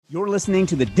You're listening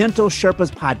to the Dental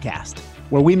Sherpas podcast,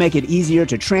 where we make it easier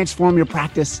to transform your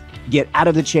practice, get out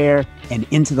of the chair, and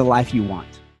into the life you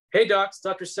want. Hey docs,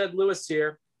 Dr. Sed Lewis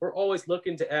here. We're always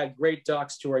looking to add great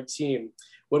docs to our team.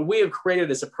 What we have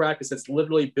created is a practice that's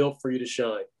literally built for you to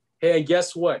shine. Hey, and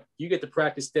guess what? You get to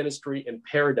practice dentistry in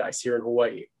paradise here in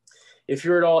Hawaii. If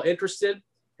you're at all interested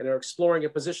and are exploring a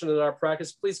position in our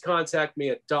practice, please contact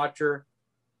me at Dr.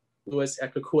 Lewis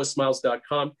at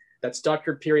kokuasmiles.com. That's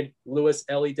Dr. Lewis, Lewis,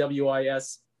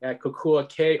 at Kokua,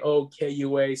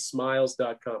 Kokua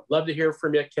smiles.com. Love to hear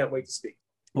from you. Can't wait to speak.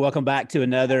 Welcome back to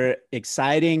another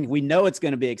exciting, we know it's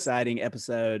going to be exciting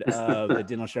episode of the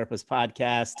Dental Sherpas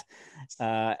podcast.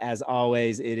 As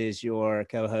always, it is your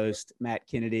co-host, Matt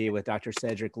Kennedy, with Dr.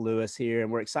 Cedric Lewis here. And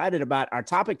we're excited about our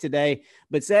topic today.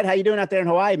 But Ced, how you doing out there in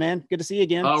Hawaii, man? Good to see you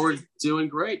again. Oh, we're doing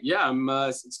great. Yeah,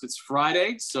 it's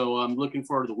Friday, so I'm looking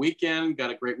forward to the weekend.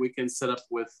 Got a great weekend set up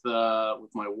with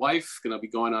my wife. Going to be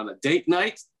going on a date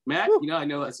night. Matt, Woo. I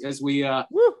know as we,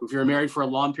 if you're married for a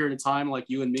long period of time, like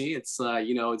you and me, it's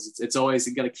always,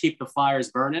 you got to keep the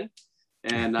fires burning,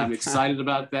 and I'm excited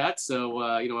about that. So,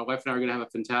 my wife and I are going to have a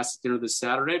fantastic dinner this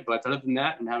Saturday, but other than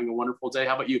that, I'm having a wonderful day.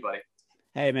 How about you, buddy?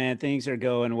 Hey man, things are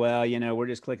going well. We're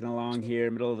just clicking along here,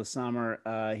 middle of the summer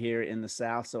here in the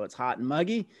South. So it's hot and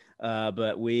muggy,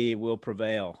 but we will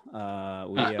prevail. We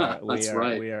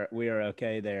are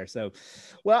okay there. So,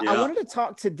 well, yeah. I wanted to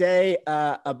talk today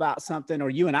about something, or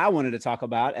you and I wanted to talk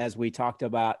about, as we talked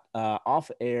about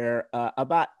off air,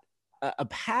 about a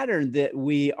pattern that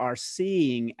we are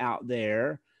seeing out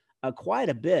there quite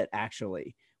a bit,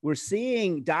 actually. We're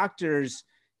seeing doctors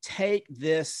take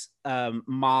this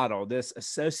model, this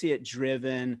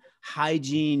associate-driven,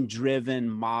 hygiene-driven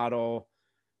model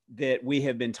that we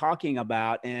have been talking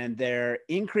about, and they're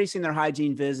increasing their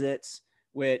hygiene visits,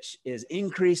 which is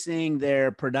increasing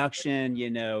their production,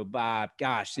 by,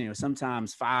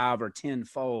 sometimes 5 or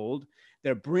 10-fold.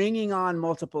 They're bringing on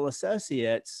multiple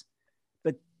associates,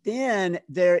 but then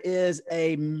there is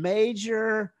a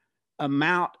major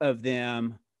amount of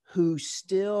them who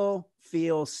still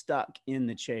feel stuck in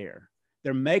the chair.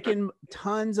 They're making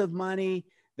tons of money.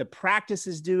 The practice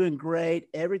is doing great.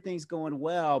 Everything's going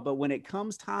well. But when it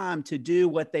comes time to do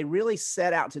what they really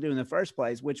set out to do in the first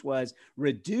place, which was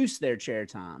reduce their chair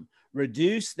time,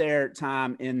 reduce their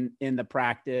time in the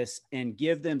practice, and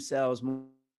give themselves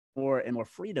more and more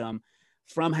freedom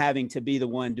from having to be the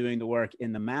one doing the work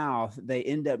in the mouth, they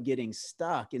end up getting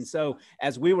stuck. And so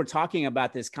as we were talking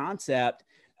about this concept,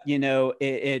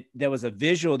 there was a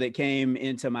visual that came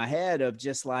into my head of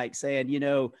just like saying,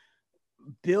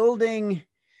 building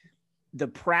the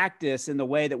practice in the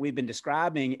way that we've been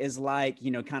describing is like,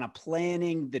 kind of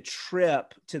planning the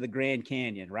trip to the Grand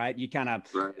Canyon, right? You kind of,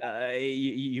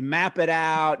 you map it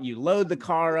out, you load the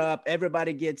car up,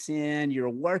 everybody gets in, you're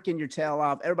working your tail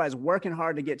off. Everybody's working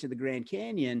hard to get to the Grand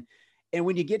Canyon. And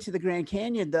when you get to the Grand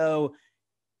Canyon, though,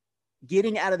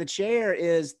 getting out of the chair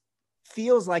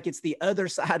feels like it's the other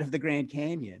side of the Grand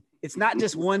Canyon. It's not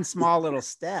just one small little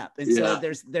step. And so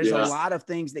there's a lot of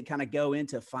things that kind of go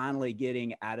into finally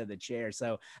getting out of the chair.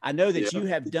 So I know that you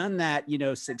have done that,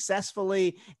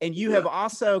 successfully, and you have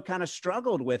also kind of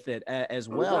struggled with it as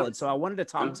well. And so I wanted to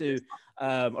talk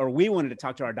we wanted to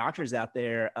talk to our doctors out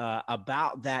there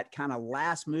about that kind of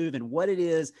last move and what it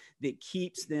is that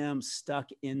keeps them stuck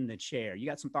in the chair. You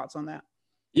got some thoughts on that?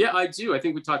 Yeah, I do. I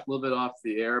think we talked a little bit off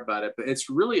the air about it, but it's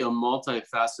really a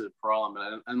multifaceted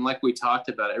problem. And like we talked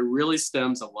about, it really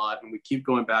stems a lot. And we keep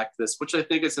going back to this, which I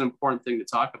think is an important thing to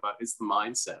talk about, is the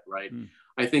mindset, right?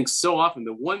 I think so often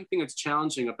the one thing that's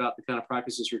challenging about the kind of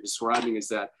practices you're describing is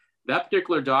that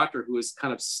particular doctor who is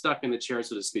kind of stuck in the chair,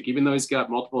 so to speak, even though he's got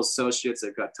multiple associates,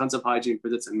 they've got tons of hygiene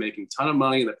visits and making a ton of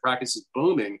money and the practice is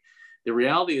booming, the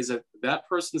reality is that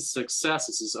person's success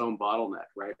is his own bottleneck,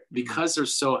 right? Because they're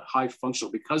so high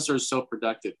functional, because they're so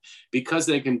productive, because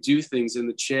they can do things in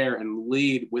the chair and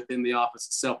lead within the office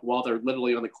itself while they're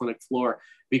literally on the clinic floor,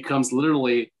 becomes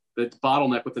literally the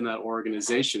bottleneck within that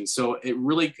organization. So it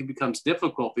really becomes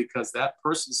difficult because that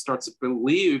person starts to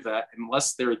believe that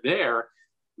unless they're there,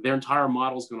 their entire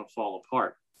model is going to fall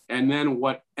apart. And then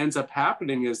what ends up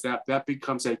happening is that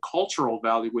becomes a cultural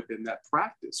value within that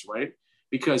practice, right?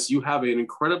 Because you have an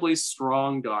incredibly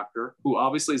strong doctor who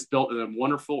obviously is built in a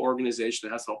wonderful organization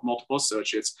that has multiple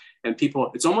associates and people.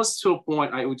 It's almost to a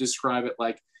point I would describe it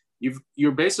like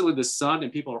you're basically the sun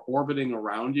and people are orbiting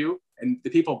around you, and the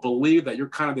people believe that you're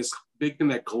kind of this big thing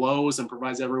that glows and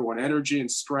provides everyone energy and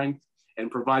strength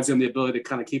and provides them the ability to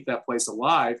kind of keep that place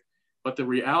alive. But the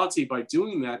reality by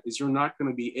doing that is you're not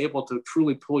going to be able to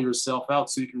truly pull yourself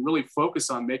out so you can really focus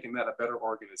on making that a better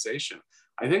organization.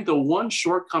 I think the one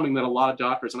shortcoming that a lot of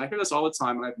doctors, and I hear this all the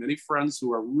time, and I have many friends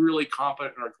who are really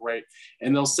competent and are great,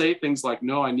 and they'll say things like,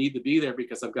 no, I need to be there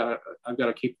because I've got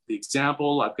to keep the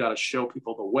example. I've got to show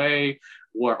people the way.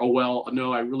 Or, oh, well,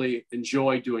 no, I really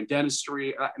enjoy doing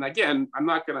dentistry. And again, I'm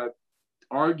not going to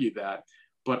argue that,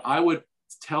 but I would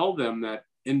tell them that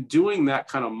in doing that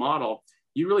kind of model,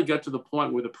 you really get to the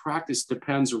point where the practice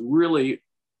depends really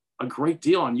a great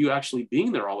deal on you actually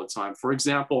being there all the time. For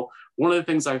example, one of the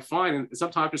things I find, and some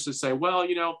doctors just say, well,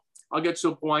 I'll get to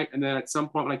a point, and then at some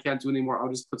point when I can't do anymore, I'll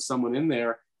just put someone in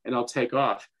there and I'll take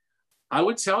off. I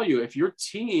would tell you, if your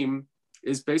team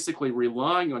is basically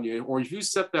relying on you, or if you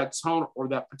set that tone or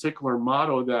that particular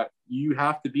motto that you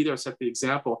have to be there, set the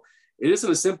example, it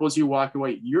isn't as simple as you walk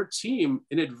away. Your team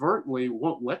inadvertently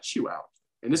won't let you out.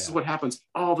 And this is what happens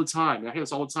all the time. I hear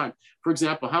this all the time. For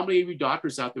example, how many of you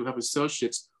doctors out there who have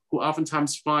associates who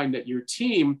oftentimes find that your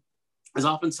team is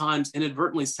oftentimes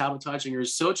inadvertently sabotaging your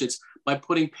associates by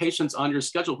putting patients on your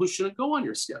schedule who shouldn't go on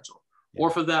your schedule? Or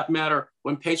for that matter,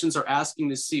 when patients are asking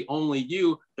to see only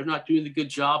you, they're not doing a good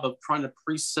job of trying to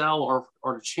pre-sell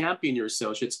or to champion your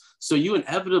associates. So you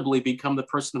inevitably become the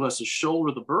person who has to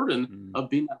shoulder the burden of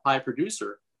being a high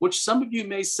producer, which some of you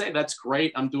may say, that's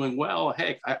great, I'm doing well.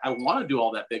 Hey, I want to do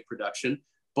all that big production,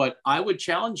 but I would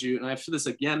challenge you, and I've said this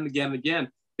again and again and again,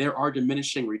 there are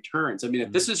diminishing returns. I mean,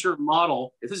 if this is your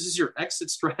model, if this is your exit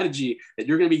strategy, that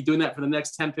you're going to be doing that for the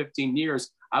next 10, 15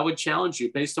 years, I would challenge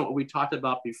you, based on what we talked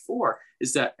about before,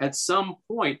 is that at some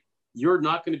point, you're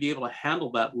not going to be able to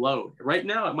handle that load. Right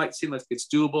now, it might seem like it's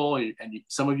doable, and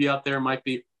some of you out there might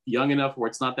be young enough where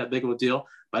it's not that big of a deal.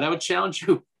 But I would challenge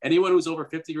you, anyone who's over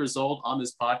 50 years old on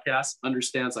this podcast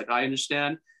understands, like I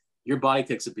understand, your body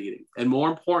takes a beating. And more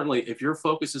importantly, if your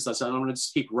focus is, I'm going to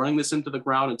just keep running this into the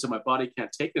ground until my body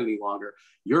can't take it any longer,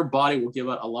 your body will give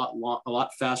out a lot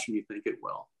faster than you think it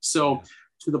will. So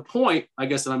to the point, I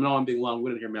guess, and I know I'm being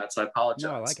long-winded here, Matt, so I apologize.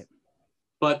 No, I like it.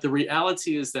 But the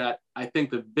reality is that I think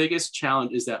the biggest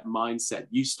challenge is that mindset.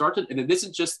 You start to, and this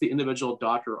is just the individual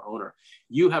doctor or owner.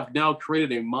 You have now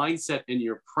created a mindset in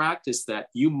your practice that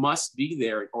you must be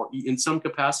there, or in some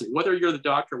capacity, whether you're the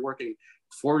doctor working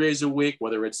 4 days a week,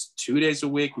 whether it's 2 days a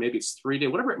week, maybe it's 3 days,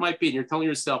 whatever it might be. And you're telling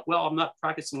yourself, well, I'm not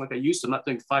practicing like I used to. I'm not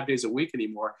doing 5 days a week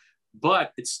anymore,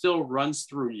 but it still runs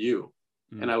through you.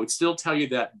 And I would still tell you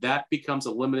that that becomes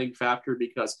a limiting factor,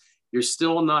 because you're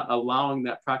still not allowing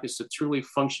that practice to truly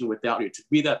function without you, to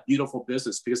be that beautiful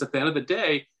business. Because at the end of the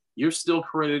day, you're still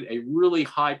created a really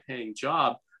high paying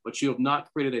job, but you have not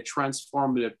created a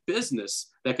transformative business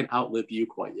that can outlive you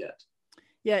quite yet.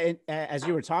 Yeah. And as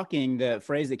you were talking, the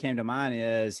phrase that came to mind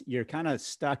is you're kind of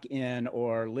stuck in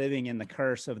or living in the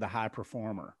curse of the high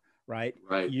performer, right?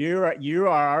 Right. You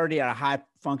are already a high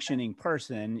functioning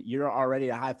person. You're already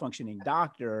a high functioning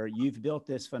doctor. You've built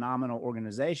this phenomenal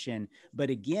organization.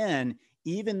 But again,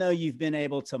 even though you've been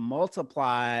able to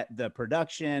multiply the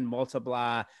production,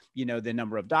 multiply, the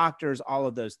number of doctors, all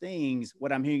of those things,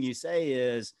 what I'm hearing you say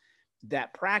is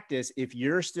that practice, if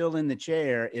you're still in the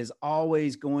chair, is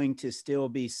always going to still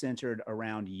be centered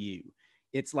around you.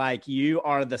 It's like you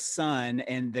are the sun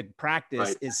and the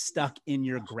practice is stuck in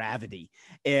your gravity,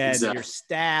 and your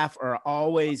staff are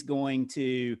always going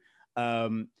to,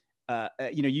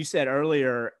 you said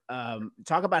earlier,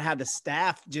 talk about how the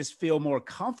staff just feel more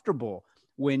comfortable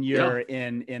when you're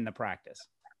in the practice.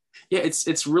 Yeah,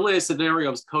 it's really a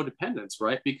scenario of codependence,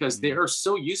 right? Because they are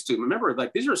so used to, remember,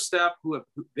 like these are staff who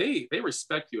they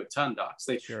respect you a ton, docs.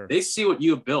 They see what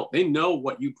you have built. They know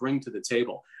what you bring to the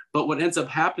table. But what ends up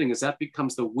happening is that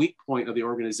becomes the weak point of the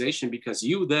organization, because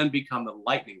you then become the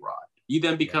lightning rod. You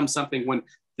then become something when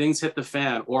things hit the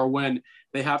fan, or when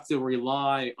they have to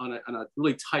rely on a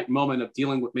really tight moment of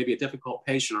dealing with maybe a difficult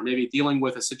patient, or maybe dealing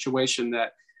with a situation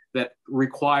that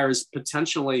requires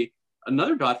potentially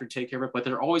another doctor to take care of it, but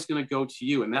they're always going to go to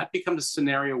you. And that becomes a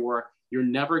scenario where you're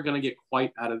never going to get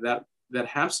quite out of that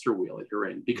hamster wheel that you're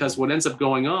in, because what ends up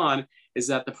going on is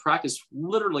that the practice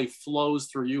literally flows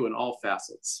through you in all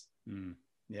facets.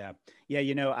 Yeah.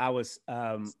 I was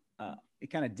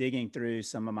kind of digging through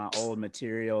some of my old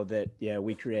material that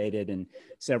we created, and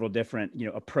several different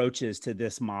approaches to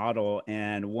this model.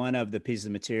 And one of the pieces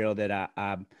of material that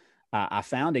I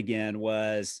found again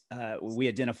was we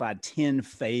identified 10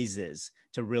 phases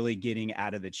to really getting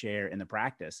out of the chair in the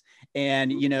practice.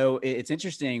 And, it's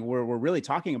interesting. We're really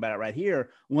talking about it right here.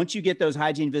 Once you get those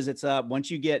hygiene visits up,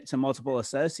 once you get to multiple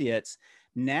associates,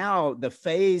 now the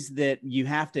phase that you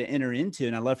have to enter into,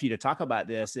 and I'd love for you to talk about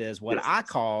this, is what I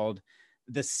called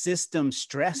the system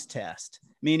stress test.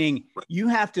 meaning you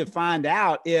have to find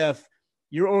out if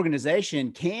your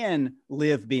organization can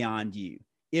live beyond you,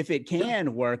 if it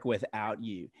can work without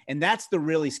you. And that's the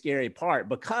really scary part,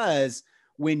 because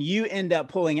when you end up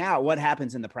pulling out, what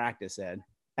happens in the practice, Ed,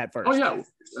 at first? Oh,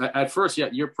 yeah. At first, yeah,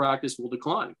 your practice will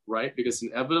decline, right? Because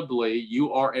inevitably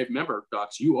you are a member,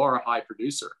 docs, you are a high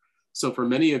producer. So for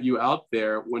many of you out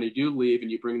there, when you do leave and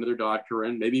you bring another doctor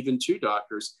in, maybe even two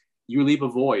doctors, you leave a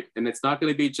void. And it's not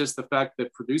going to be just the fact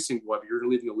that producing void, you're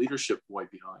leaving a leadership void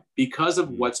behind because of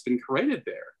what's been created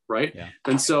there, right? Yeah.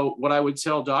 And so what I would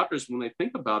tell doctors when they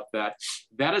think about that,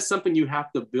 that is something you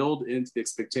have to build into the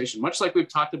expectation. Much like we've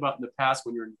talked about in the past,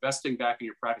 when you're investing back in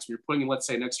your practice, when you're putting in, let's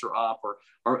say, an extra op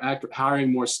or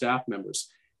hiring more staff members,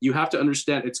 you have to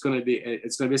understand it's going to be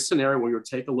a scenario where you'll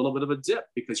take a little bit of a dip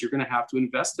because you're going to have to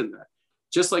invest in that.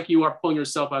 Just like you are pulling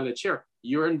yourself out of the chair,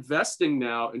 you're investing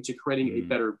now into creating a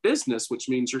better business, which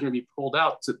means you're going to be pulled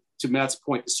out. To Matt's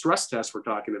point, the stress test we're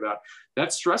talking about,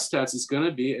 that stress test is going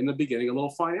to be in the beginning a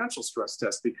little financial stress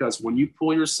test, because when you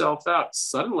pull yourself out,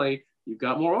 suddenly you've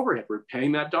got more overhead. We're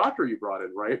paying that doctor you brought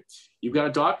in, right? You've got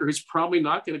a doctor who's probably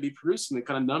not going to be producing the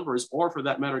kind of numbers, or for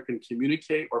that matter, can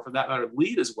communicate, or for that matter,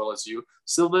 lead as well as you.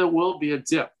 So there will be a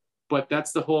dip. But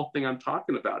that's the whole thing I'm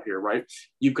talking about here, right?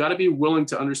 You've got to be willing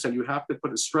to understand you have to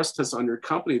put a stress test on your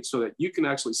company so that you can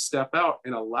actually step out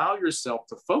and allow yourself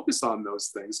to focus on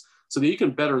those things so that you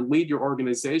can better lead your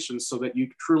organization, so that you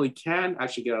truly can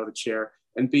actually get out of the chair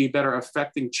and be better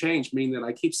affecting change. Meaning that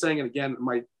I keep saying it again,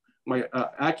 my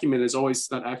acumen is always,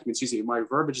 not acumen, excuse me, my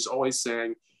verbiage is always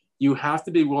saying you have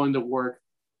to be willing to work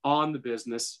on the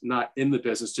business, not in the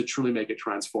business, to truly make it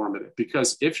transformative.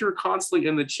 Because if you're constantly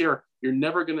in the chair, you're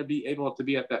never going to be able to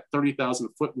be at that 30,000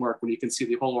 foot mark when you can see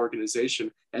the whole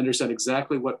organization and understand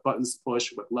exactly what buttons to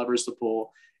push, what levers to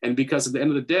pull. And because at the end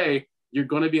of the day, you're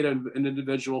going to be an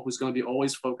individual who's going to be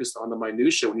always focused on the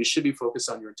minutia when you should be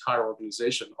focused on your entire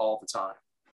organization all the time.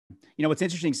 You know, what's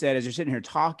interesting, Seth, as you're sitting here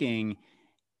talking,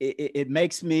 it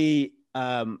makes me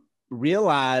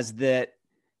realize that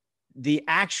the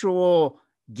actual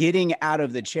getting out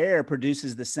of the chair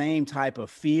produces the same type of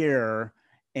fear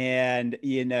and,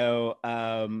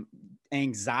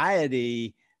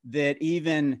 anxiety that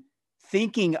even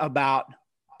thinking about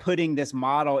putting this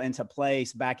model into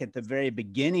place back at the very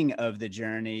beginning of the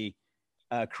journey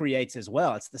creates as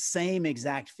well. It's the same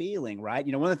exact feeling, right?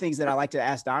 You know, one of the things that I like to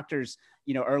ask doctors,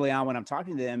 early on when I'm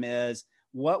talking to them is,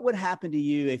 what would happen to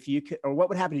you if you could, or what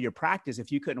would happen to your practice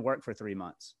if you couldn't work for 3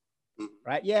 months?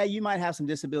 Right? Yeah, you might have some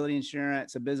disability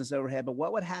insurance, a business overhead, but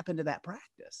what would happen to that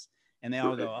practice? And they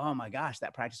all go, oh my gosh,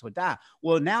 that practice would die.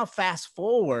 Well, now fast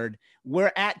forward,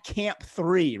 we're at camp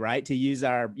 3, right? To use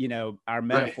our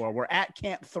metaphor, right. We're at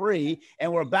camp 3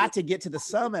 and we're about to get to the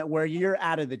summit where you're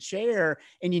out of the chair,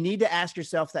 and you need to ask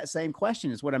yourself that same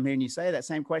question, is what I'm hearing you say, that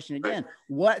same question again. Right.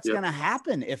 What's going to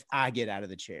happen if I get out of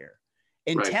the chair?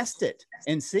 And test it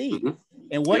and see.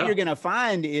 And what you're going to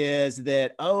find is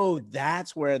that,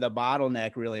 that's where the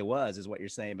bottleneck really was, is what you're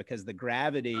saying, because the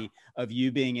gravity of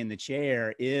you being in the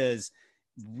chair is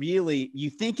really, you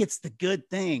think it's the good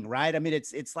thing, right? I mean,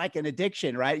 it's like an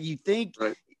addiction, right? You think,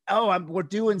 we're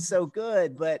doing so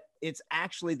good, but it's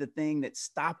actually the thing that's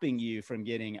stopping you from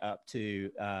getting up to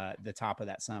the top of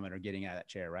that summit or getting out of that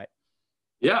chair, right?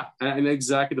 Yeah, and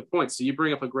exactly the point. So you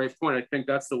bring up a great point. I think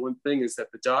that's the one thing, is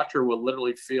that the doctor will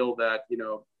literally feel that,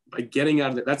 by getting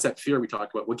out of that's that fear we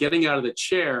talked about. Well, getting out of the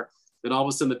chair, then all of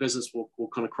a sudden the business will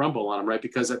kind of crumble on him, right?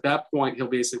 Because at that point, he'll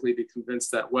basically be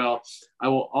convinced that,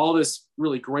 all this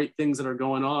really great things that are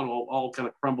going on will all kind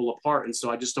of crumble apart. And so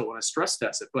I just don't want to stress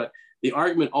test it. But the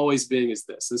argument always being is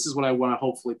this is what I want to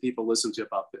hopefully people listen to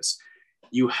about this.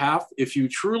 If you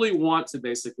truly want to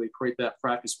basically create that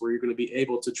practice where you're going to be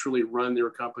able to truly run your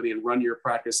company and run your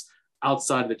practice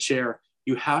outside the chair,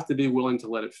 you have to be willing to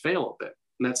let it fail a bit.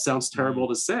 And that sounds terrible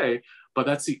to say, but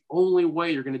that's the only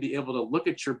way you're going to be able to look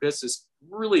at your business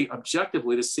really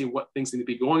objectively to see what things need to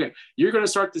be going on. You're going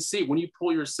to start to see, when you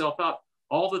pull yourself out,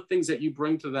 all the things that you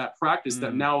bring to that practice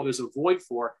that now there's a void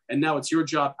for, and now it's your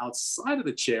job outside of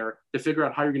the chair to figure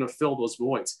out how you're going to fill those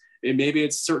voids. And maybe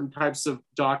it's certain types of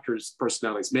doctors'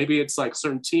 personalities. Maybe it's like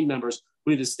certain team members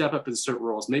who need to step up in certain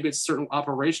roles. Maybe it's certain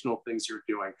operational things you're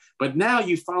doing. But now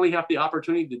you finally have the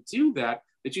opportunity to do that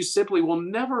you simply will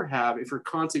never have if you're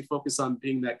constantly focused on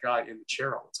being that guy in the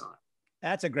chair all the time.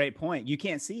 That's a great point. You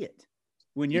can't see it.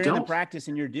 When you're in the practice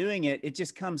and you're doing it, it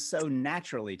just comes so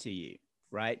naturally to you.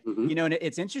 Right. And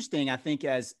it's interesting. I think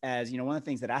as one of the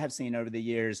things that I have seen over the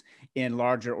years in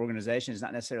larger organizations,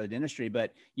 not necessarily the industry,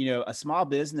 but, a small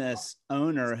business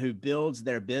owner who builds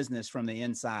their business from the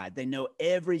inside, they know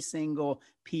every single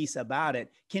piece about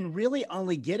it, can really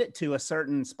only get it to a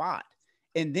certain spot.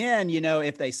 And then, you know,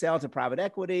 if they sell to private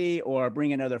equity or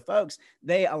bring in other folks,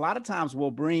 they a lot of times will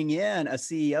bring in a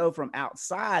CEO from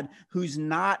outside who's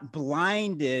not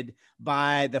blinded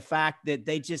by the fact that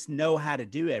they just know how to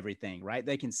do everything, right?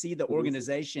 They can see the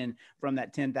organization from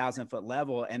that 10,000 foot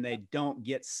level, and they don't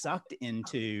get sucked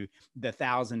into the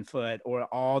 1,000 foot or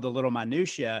all the little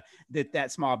minutia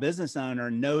that small business owner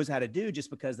knows how to do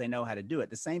just because they know how to do it.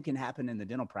 The same can happen in the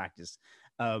dental practice.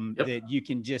 That you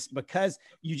can just, because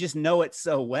you just know it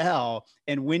so well.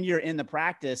 And when you're in the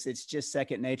practice, it's just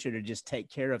second nature to just take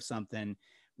care of something.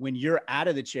 When you're out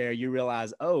of the chair, you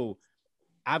realize, oh,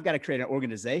 I've got to create an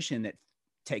organization that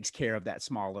takes care of that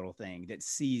small little thing, that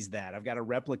sees that. I've got to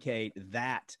replicate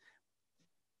that.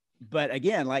 But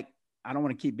again, like, I don't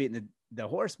want to keep beating the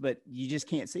horse, but you just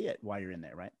can't see it while you're in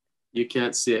there, right? You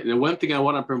can't see it. And one thing I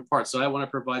want to impart, so I want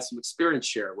to provide some experience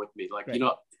share with me. Like, you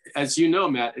know, as you know,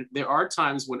 Matt, there are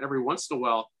times when every once in a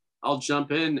while, I'll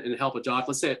jump in and help a doctor.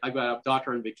 Let's say I've got a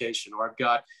doctor on vacation, or I've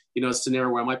got, you know, a scenario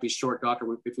where I might be short doctor.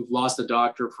 If we've lost a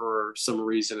doctor for some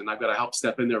reason, and I've got to help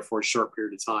step in there for a short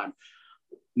period of time.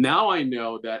 Now I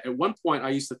know that at one point I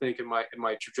used to think in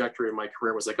my trajectory of my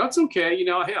career was like, oh, it's okay. You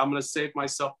know, hey, I'm going to save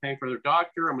myself paying for their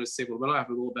doctor. I'm going to save a little bit. I have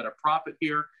a little better profit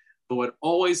here. But what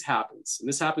always happens, and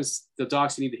this happens, the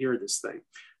docs, you need to hear this thing.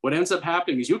 What ends up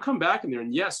happening is you'll come back in there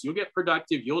and yes, you'll get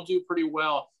productive. You'll do pretty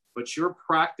well, but your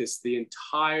practice, the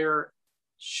entire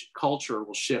culture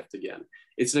will shift again.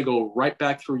 It's going to go right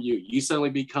back through you. You suddenly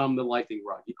become the lightning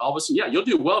rod. All of a sudden, yeah, you'll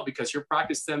do well because your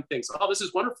practice then thinks, oh, this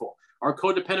is wonderful. Our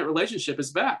codependent relationship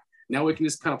is back. Now we can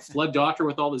just kind of flood doctor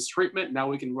with all this treatment. Now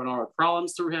we can run our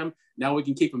problems through him. Now we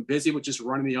can keep him busy with just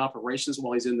running the operations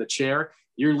while he's in the chair.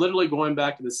 You're literally going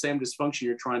back to the same dysfunction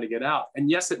you're trying to get out. And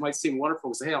yes, it might seem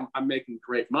wonderful to say, hey, I'm making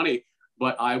great money,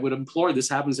 but I would implore, this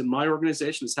happens in my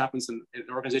organization. This happens in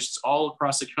organizations all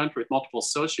across the country with multiple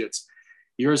associates.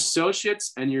 Your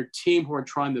associates and your team who are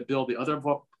trying to build the other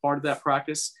part of that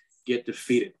practice get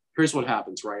defeated. Here's what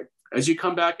happens, right? As you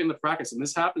come back into practice, and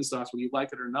this happens to us whether you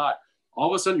like it or not, all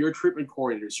of a sudden your treatment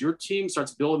coordinators, your team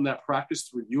starts building that practice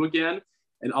through you again.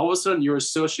 And all of a sudden your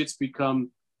associates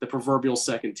become the proverbial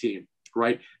second team,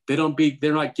 right? They're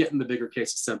not getting the bigger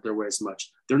cases sent their way as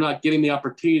much. They're not getting the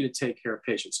opportunity to take care of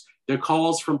patients. Their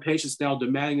calls from patients now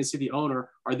demanding to see the owner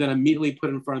are then immediately put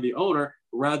in front of the owner,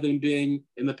 rather than being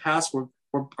in the past where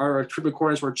our treatment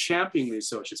coordinators were championing the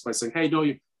associates by saying, hey,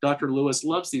 no, Dr. Lewis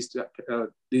loves this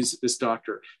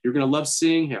doctor. You're going to love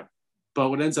seeing him. But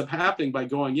what ends up happening by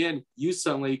going in, you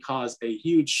suddenly cause a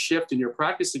huge shift in your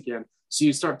practice again. So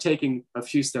you start taking a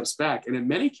few steps back. And in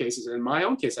many cases, in my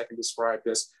own case, I can describe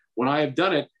this. When I have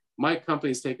done it, my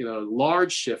company has taken a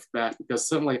large shift back because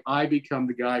suddenly I become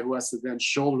the guy who has to then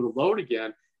shoulder the load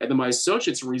again. And then my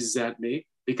associates resent me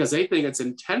because they think it's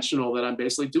intentional that I'm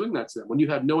basically doing that to them when you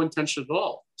have no intention at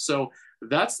all. So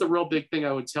that's the real big thing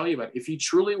I would tell you about. If you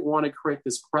truly want to create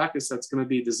this practice that's going to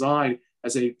be designed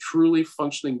as a truly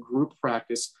functioning group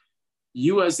practice,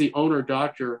 you as the owner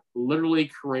doctor literally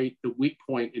create the weak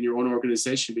point in your own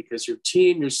organization because your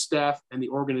team, your staff, and the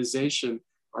organization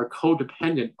are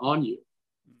codependent on you.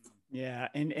 Yeah.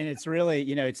 And it's really,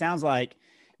 you know, it sounds like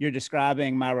you're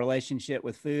describing my relationship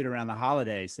with food around the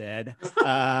holidays, Ed.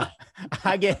 I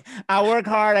work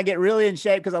hard. I get really in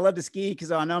shape because I love to ski,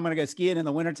 because I know I'm going to go skiing in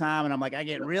the wintertime. And I'm like, I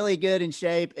get really good in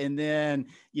shape. And then,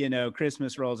 you know,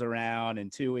 Christmas rolls around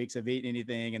and 2 weeks of eating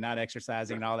anything and not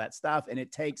exercising and all that stuff. And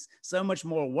it takes so much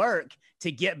more work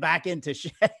to get back into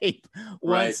shape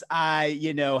once I,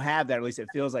 you know, have that. At least it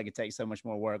feels like it takes so much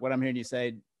more work. What I'm hearing you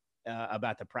say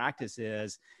about the practice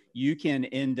is you can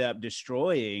end up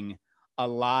destroying a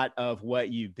lot of what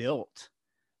you built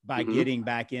by getting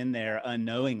back in there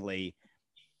unknowingly.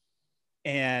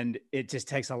 And it just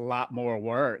takes a lot more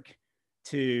work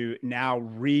to now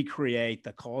recreate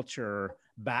the culture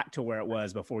back to where it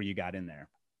was before you got in there.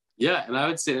 Yeah. And I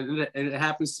would say, and it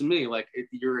happens to me, like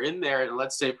you're in there and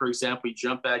let's say, for example, you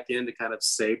jump back in to kind of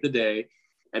save the day.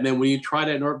 And then when you try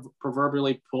to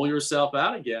proverbially pull yourself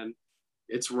out again,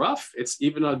 it's rough. It's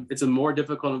a more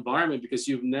difficult environment because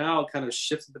you've now kind of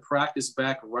shifted the practice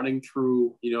back running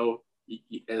through, you know,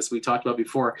 as we talked about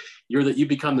before, you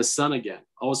become the sun again.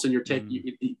 All of a sudden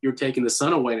you're taking the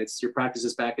sun away and your practice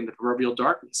is back into proverbial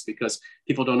darkness because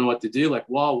people don't know what to do. Like,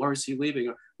 wow, where is he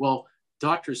leaving? Well,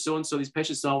 doctor so-and-so, these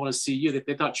patients don't want to see you.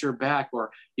 They thought you're back.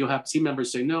 Or you'll have team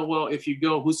members say, no, well, if you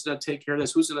go, who's going to take care of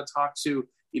this? Who's going to talk to,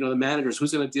 you know, the managers?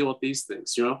 Who's going to deal with these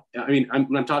things? You know, I mean,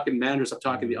 when I'm talking managers, I'm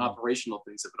talking the operational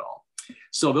things of it all.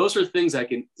 So those are things that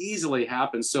can easily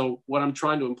happen. So what I'm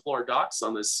trying to implore docs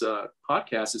on this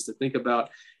podcast is to think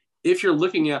about, if you're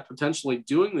looking at potentially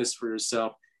doing this for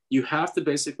yourself, you have to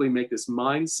basically make this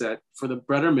mindset for the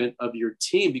betterment of your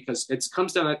team, because it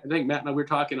comes down, I think Matt and I were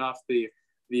talking off the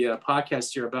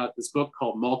podcast here about this book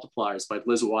called Multipliers by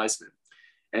Liz Wiseman.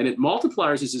 And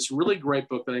Multipliers is this really great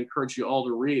book that I encourage you all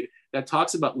to read that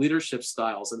talks about leadership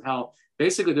styles and how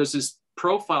basically there's this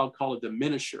profile called a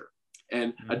diminisher.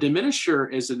 And a diminisher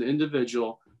is an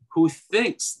individual who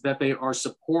thinks that they are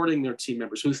supporting their team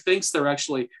members, who thinks they're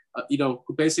actually,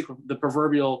 basically the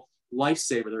proverbial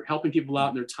lifesaver. They're helping people out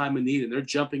in their time of need, and they're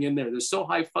jumping in there. They're so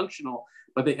high functional,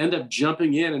 but they end up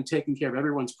jumping in and taking care of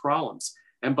everyone's problems.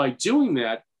 And by doing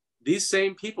that, these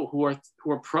same people who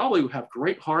are probably have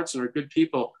great hearts and are good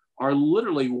people are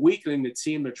literally weakening the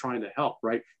team they're trying to help,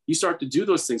 right? You start to do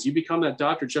those things. You become that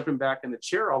doctor jumping back in the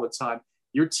chair all the time.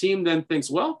 Your team then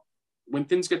thinks, well, when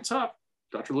things get tough,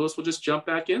 Dr. Lewis will just jump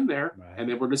back in there, right, and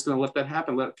then we're just going to let that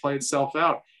happen, let it play itself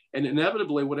out. And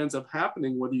inevitably what ends up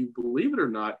happening, whether you believe it or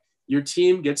not, your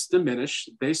team gets diminished.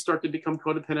 They start to become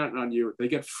codependent on you. They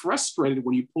get frustrated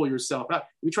when you pull yourself out.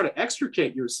 You try to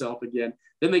extricate yourself again.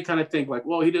 Then they kind of think like,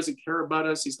 well, he doesn't care about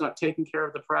us. He's not taking care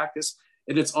of the practice.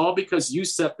 And it's all because you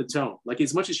set the tone. Like,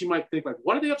 as much as you might think like,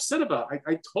 what are they upset about?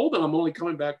 I told them I'm only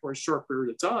coming back for a short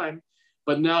period of time.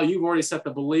 But now you've already set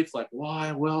the belief like,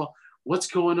 why? Well, what's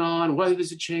going on? Why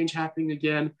is a change happening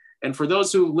again? And for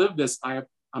those who live this,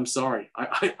 I'm sorry.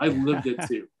 I lived it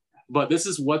too. But this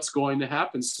is what's going to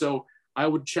happen. So I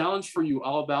would challenge for you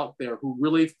all out there who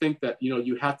really think that,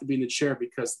 you have to be in the chair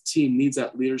because the team needs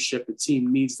that leadership. The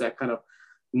team needs that kind of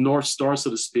North Star, so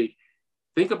to speak.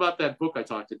 Think about that book I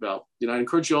talked about. I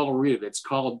encourage you all to read it. It's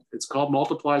called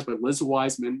Multipliers by Liz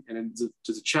Wiseman. And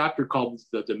there's a chapter called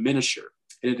The Diminisher.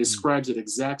 And it describes the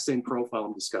exact same profile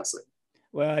I'm discussing.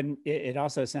 Well, and it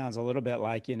also sounds a little bit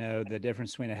like, the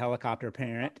difference between a helicopter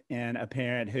parent and a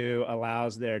parent who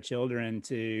allows their children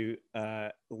to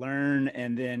learn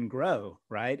and then grow,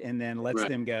 right? And then lets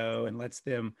them go and lets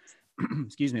them,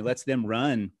 lets them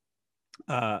run.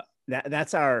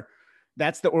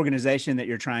 That's the organization that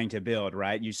you're trying to build,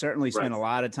 right? You certainly spend a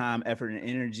lot of time, effort, and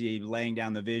energy laying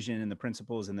down the vision and the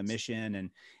principles and the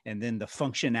mission and then the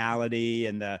functionality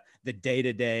and the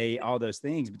day-to-day, all those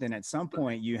things. But then at some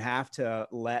point you have to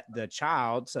let the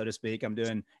child, so to speak, I'm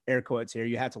doing air quotes here,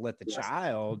 you have to let the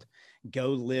child go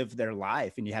live their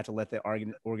life, and you have to let the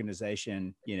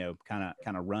organization, kind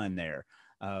of run there.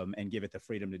 And give it the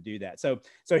freedom to do that. So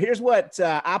here's what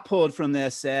I pulled from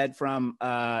this, said from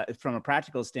a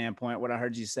practical standpoint. What I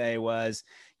heard you say was,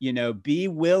 be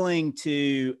willing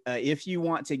to, if you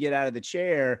want to get out of the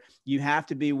chair, you have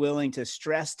to be willing to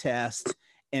stress test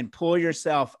and pull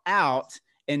yourself out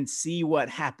and see what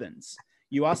happens.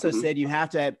 You also said you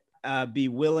have to be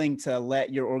willing to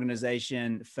let your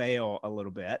organization fail a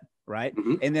little bit, right?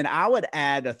 And then I would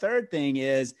add a third thing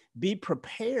is be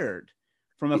prepared.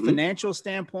 From a financial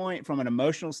standpoint, from an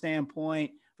emotional standpoint,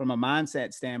 from a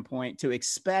mindset standpoint, to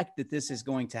expect that this is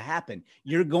going to happen.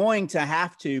 You're going to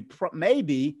have to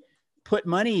maybe put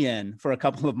money in for a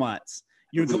couple of months.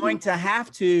 You're going to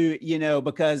have to,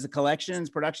 because the collections,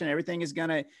 production, everything is going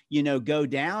to, go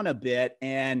down a bit.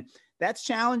 And that's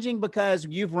challenging because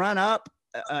you've run up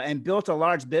and built a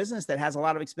large business that has a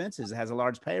lot of expenses. It has a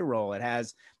large payroll. It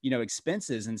has,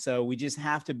 expenses. And so we just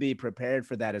have to be prepared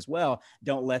for that as well.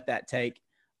 Don't let that take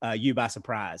you by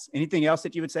surprise. Anything else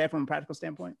that you would say from a practical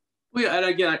standpoint? Well, yeah, and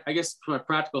again, I guess from a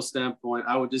practical standpoint,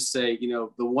 I would just say, the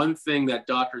one thing that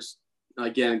doctors,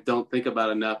 again, don't think about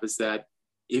enough is that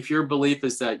if your belief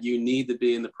is that you need to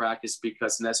be in the practice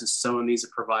because in essence, someone needs to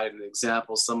provide an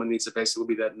example, someone needs to basically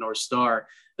be that North Star,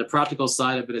 the practical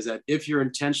side of it is that if your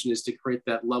intention is to create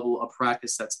that level of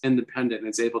practice that's independent and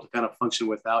is able to kind of function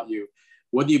without you,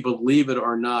 whether you believe it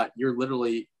or not, you're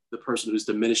literally the person who's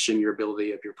diminishing your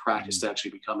ability of your practice to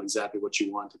actually become exactly what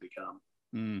you want to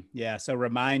become. Yeah. So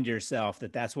remind yourself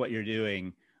that that's what you're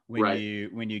doing when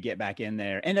you get back in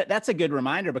there. And that's a good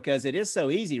reminder because it is so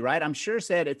easy, right? I'm sure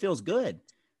said it feels good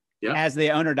as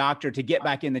the owner doctor to get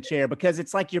back in the chair because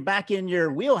it's like you're back in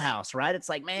your wheelhouse, right? It's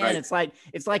like, man, it's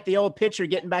like the old pitcher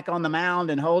getting back on the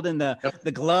mound and holding the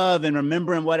glove and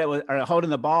remembering what it was, or holding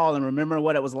the ball and remembering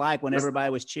what it was like when everybody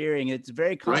was cheering. It's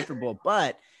very comfortable,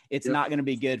 but it's not going to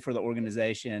be good for the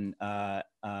organization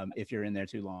if you're in there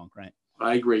too long, right?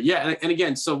 I agree. Yeah. And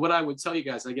again, so what I would tell you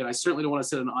guys, again, I certainly don't want to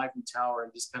sit in an ivory tower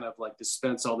and just kind of like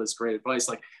dispense all this great advice.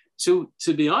 Like to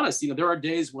be honest, there are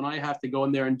days when I have to go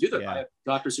in there and do that. I have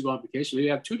doctors who go on vacation.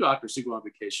 Maybe I have 2 doctors who go on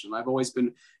vacation. And I've always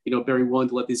been, very willing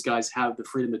to let these guys have the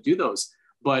freedom to do those.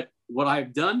 But what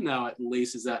I've done now, at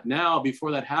least, is that now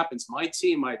before that happens, my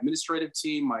team, my administrative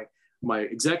team, my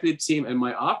executive team, and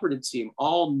my operative team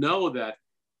all know that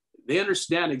they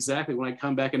understand exactly when I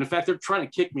come back. And in fact, they're trying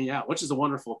to kick me out, which is a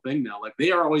wonderful thing now. Like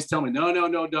they are always telling me, no, no,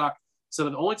 no, doc. So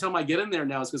the only time I get in there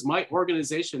now is because my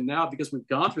organization now, because we've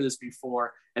gone through this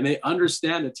before and they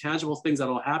understand the tangible things that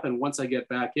will happen once I get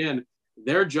back in,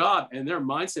 their job and their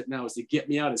mindset now is to get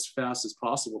me out as fast as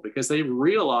possible because they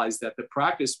realize that the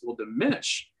practice will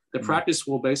diminish. The practice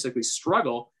will basically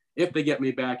struggle if they get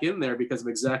me back in there because of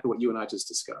exactly what you and I just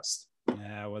discussed.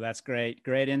 Yeah, well, that's great.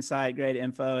 Great insight, great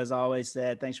info, as always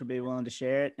said. Thanks for being willing to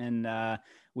share it. And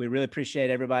we really appreciate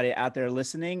everybody out there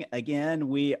listening. Again,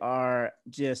 we are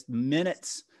just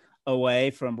minutes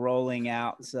away from rolling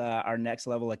out our Next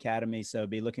Level Academy. So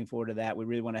be looking forward to that. We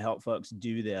really want to help folks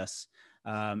do this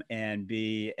and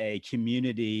be a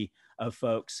community of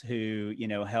folks who,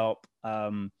 help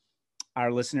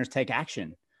our listeners take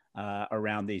action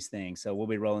around these things. So we'll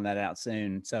be rolling that out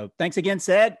soon. So thanks again,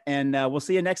 Sed, and we'll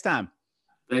see you next time.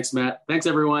 Thanks, Matt. Thanks,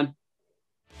 everyone.